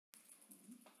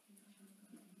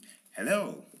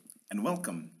Hello and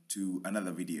welcome to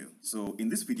another video. So in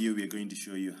this video we are going to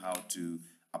show you how to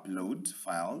upload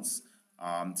files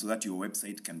so that your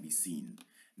website can be seen.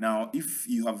 Now if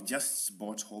you have just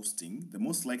bought hosting, the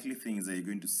most likely thing is that you're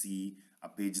going to see a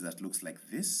page that looks like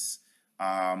this,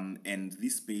 and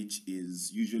this page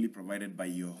is usually provided by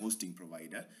your hosting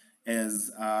provider as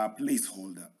a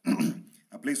placeholder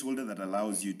a placeholder that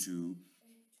allows you to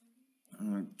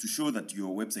show that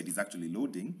your website is actually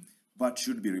loading but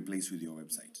should be replaced with your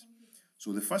website.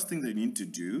 So the first thing that you need to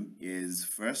do is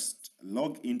first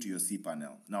log into your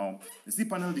CPanel. Now, the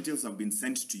CPanel details have been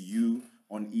sent to you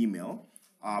on email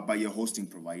by your hosting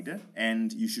provider,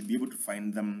 and you should be able to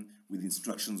find them with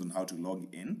instructions on how to log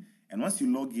in. And once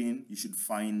you log in, you should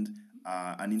find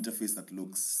an interface that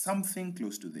looks something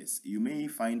close to this. You may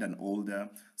find some older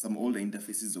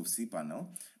interfaces of CPanel,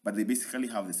 but they basically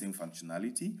have the same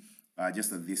functionality, just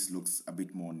that this looks a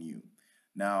bit more new.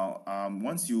 Now,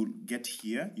 once you get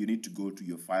here, you need to go to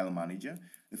your file manager.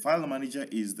 The file manager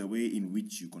is the way in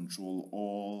which you control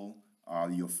all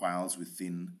your files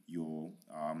within your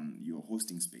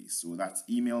hosting space. So that's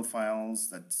email files,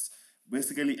 that's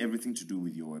basically everything to do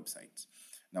with your website.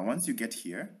 Now, once you get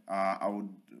here,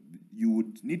 you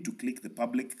would need to click the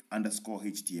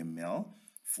public_HTML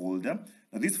folder.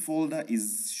 Now, this folder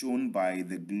is shown by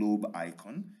the globe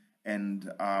icon.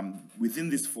 And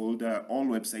within this folder, all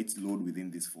websites load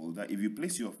within this folder. If you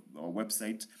place your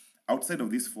website outside of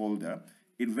this folder,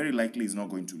 it very likely is not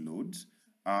going to load.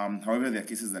 However, there are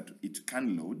cases that it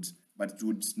can load, but it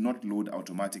would not load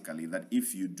automatically. That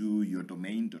if you do your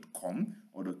domain.com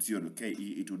or .co.ke,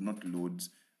 it would not load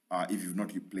if you've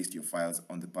not placed your files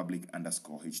on the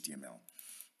public_HTML.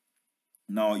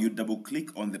 Now you double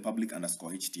click on the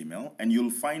public_HTML and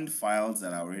you'll find files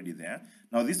that are already there.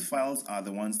 Now these files are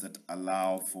the ones that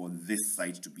allow for this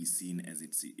site to be seen as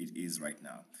it is right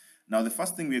now. Now the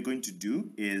first thing we are going to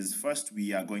do is first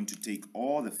we are going to take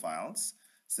all the files,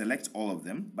 select all of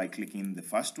them by clicking the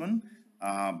first one,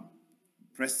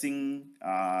 pressing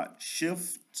the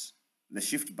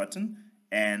shift button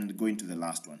and going to the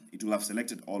last one. It will have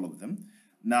selected all of them.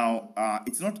 Now,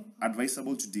 it's not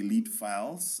advisable to delete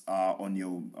files on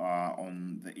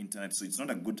the internet, so it's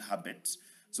not a good habit.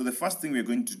 So the first thing we're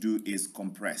going to do is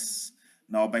compress.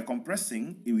 Now, by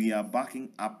compressing, we are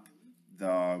backing up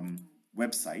the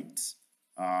website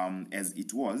as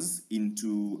it was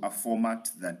into a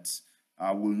format that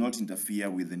will not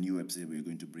interfere with the new website we're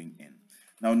going to bring in.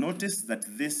 Now, notice that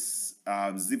this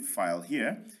zip file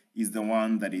here is the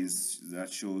one that is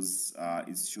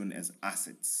shown as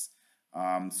assets.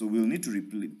 So we'll need to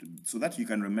replace, so that you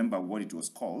can remember what it was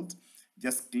called.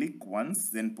 Just click once,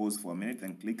 then pause for a minute,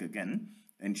 then click again,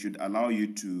 and it should allow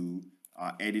you to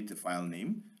edit the file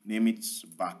name. Name it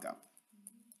backup.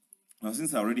 Now,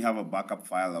 since I already have a backup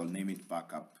file, I'll name it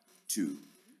backup2,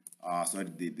 so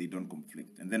that they don't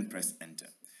conflict, and then press enter.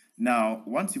 Now,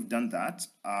 once you've done that,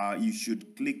 you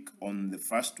should click on the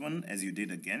first one as you did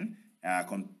again,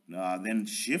 then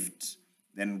shift,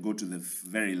 then go to the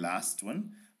very last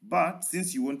one. But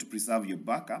since you want to preserve your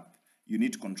backup, you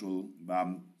need to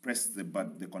press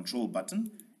the control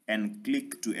button and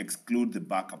click to exclude the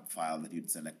backup file that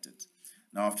you'd selected.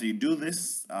 Now, after you do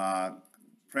this,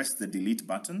 press the delete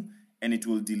button and it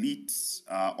will delete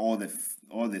all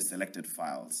the selected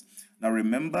files. Now,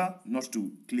 remember not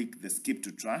to click the skip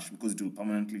to trash because it will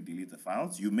permanently delete the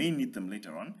files. You may need them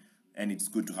later on, and it's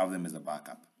good to have them as a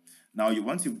backup. Now,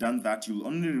 once you've done that, you'll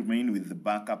only remain with the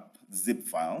backup zip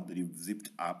file that you've zipped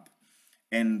up,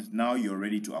 and now you're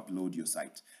ready to upload your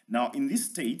site. Now, in this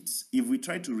state, if we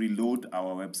try to reload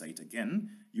our website again,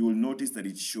 you will notice that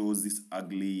it shows this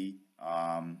ugly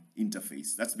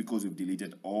interface. That's because we've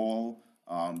deleted all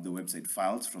the website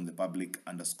files from the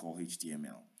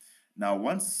public_HTML. Now,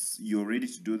 once you're ready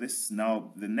to do this,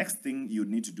 now the next thing you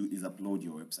need to do is upload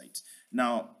your website.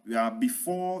 Now,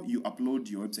 before you upload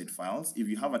your website files, if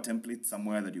you have a template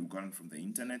somewhere that you've gotten from the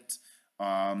internet,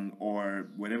 or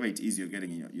wherever it is you're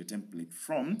getting your template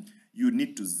from, you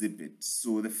need to zip it.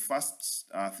 So the first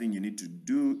thing you need to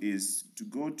do is to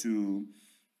go to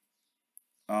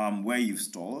where you've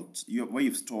stored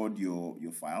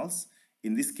your files.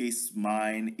 In this case,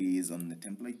 mine is on the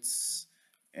templates,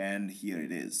 and here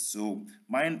it is. So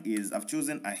mine is, I've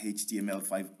chosen a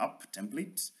HTML5 app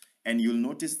template, and you'll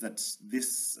notice that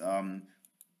this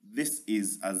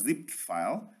is a zipped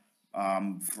file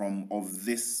of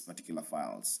this particular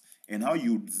files. And how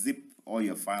you zip all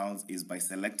your files is by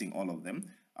selecting all of them.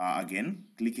 Again,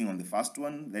 clicking on the first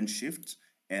one, then shift,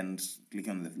 and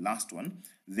clicking on the last one,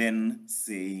 then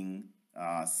saying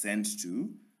send to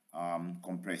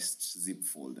compressed zip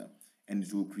folder, and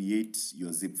it will create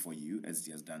your zip for you as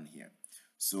it has done here.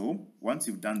 So once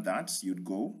you've done that, you'd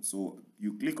go, so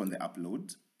you click on the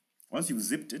upload. Once you've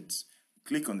zipped it,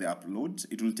 click on the upload.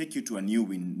 It will take you to a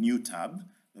new tab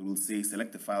that will say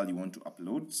select the file you want to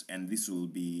upload, and this will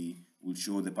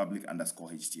show the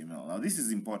public_HTML. Now this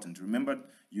is important. Remember,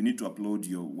 you need to upload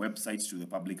your website to the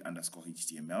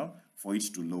public_HTML for it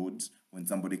to load when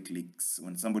somebody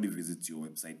visits your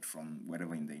website from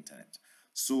wherever in the internet.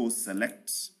 So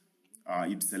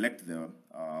you'd select the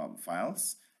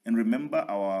files, and remember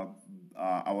our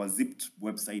zipped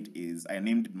website I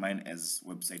named mine as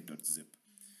website.zip.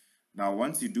 Now,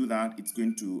 once you do that, it's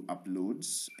going to upload,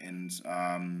 and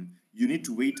you need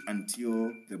to wait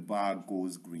until the bar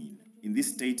goes green. In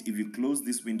this state, if you close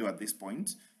this window at this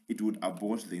point, it would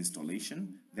abort the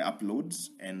installation, the upload,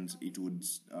 and it would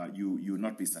you will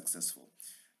not be successful.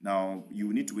 Now,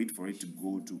 you need to wait for it to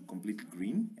go to completely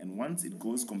green, and once it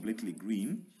goes completely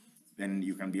green, then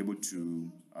you can be able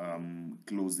to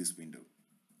close this window.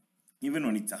 Even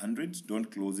when it's 100, don't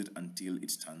close it until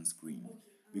it turns green,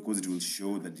 because it will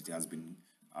show that it has been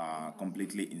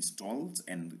completely installed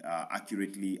and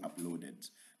accurately uploaded.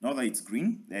 Now that it's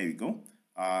green, there you go.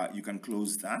 You can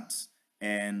close that,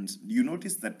 and you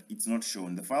notice that it's not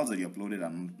shown. The files that you uploaded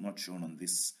are not shown on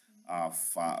this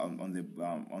on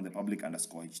the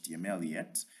public_HTML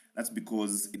yet. That's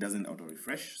because it doesn't auto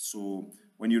refresh. So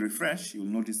when you refresh, you'll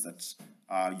notice that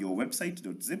your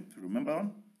website.zip,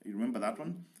 remember that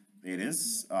one? There it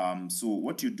is. So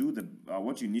what you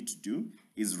need to do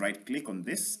is right click on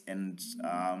this, and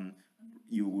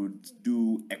you would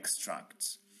do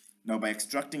extract. Now by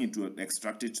extracting it, to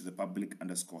extract it to the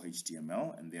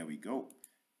public_HTML, and there we go,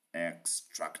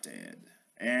 extracted,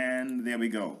 and there we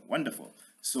go. Wonderful.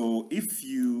 So if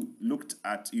you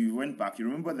went back, you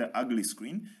remember the ugly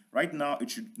screen. Right now it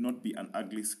should not be an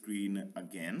ugly screen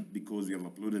again, because we have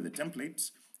uploaded the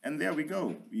template, and there we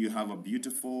go. You have a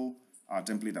beautiful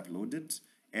template uploaded.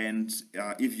 And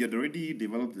if you had already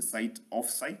developed the site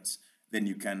off-site, then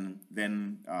you can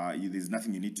there's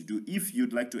nothing you need to do. If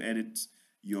you'd like to edit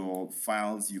your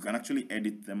files, you can actually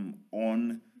edit them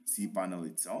on CPanel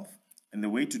itself. And the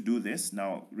way to do this,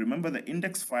 now remember, the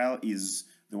index file is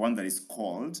the one that is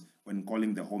called when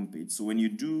calling the homepage. So when you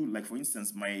do, like for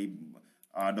instance, my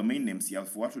domain name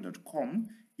sialfuatu.com,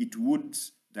 it would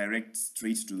direct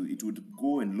straight to, it would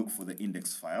go and look for the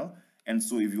index file. And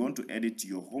so if you want to edit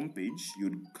your homepage,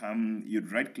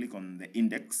 you'd right click on the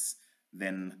index,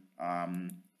 then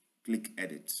click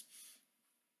edit.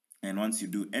 And once you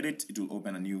do edit, it will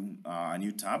open a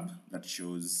new tab that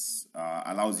shows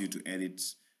allows you to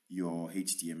edit your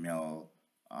HTML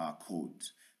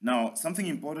code. Now, something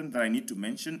important that I need to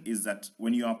mention is that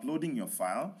when you're uploading your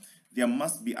file, there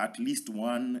must be at least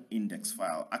one index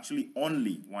file, actually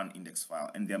only one index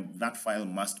file, and that file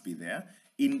must be there,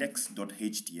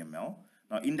 index.html.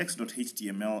 Now,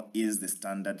 index.html is the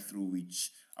standard through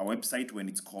which a website, when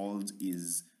it's called,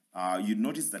 is you'd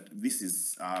notice that this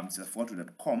is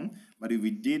sialfuatu.com, but if we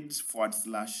did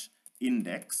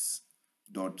 /index.html,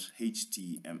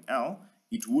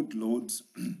 it would load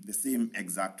the same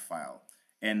exact file.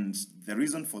 And the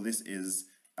reason for this is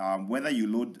whether you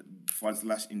load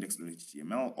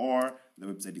 /index.html or the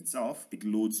website itself, it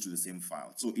loads to the same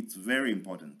file. So it's very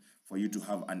important for you to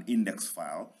have an index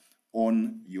file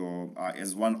on your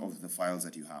as one of the files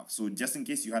that you have. So just in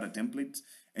case you had a template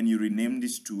and you renamed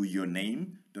it to your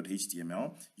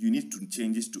name.html, you need to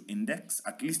change it to index.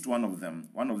 At least one of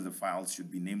the files should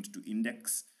be named to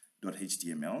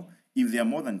index.html. If there are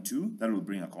more than two, that will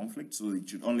bring a conflict. So it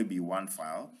should only be one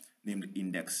file named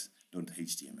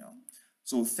index.html.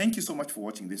 So thank you so much for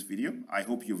watching this video. I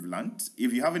hope you've learned.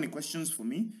 If you have any questions for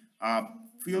me,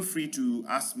 feel free to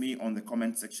ask me on the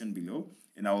comment section below,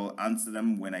 and I will answer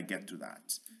them when I get to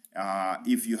that.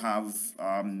 If you have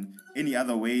any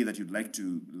other way that you'd like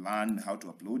to learn how to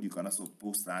upload, you can also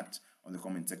post that on the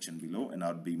comment section below, and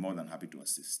I'd be more than happy to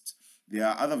assist. There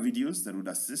are other videos that would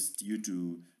assist you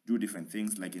to do different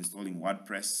things, like installing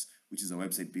WordPress, which is a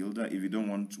website builder. If you don't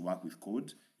want to work with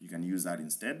code, you can use that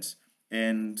instead.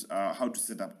 And how to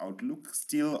set up Outlook,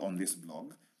 still on this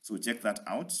blog. So check that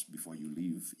out before you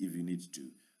leave if you need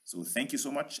to. So thank you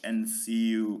so much, and see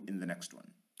you in the next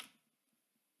one.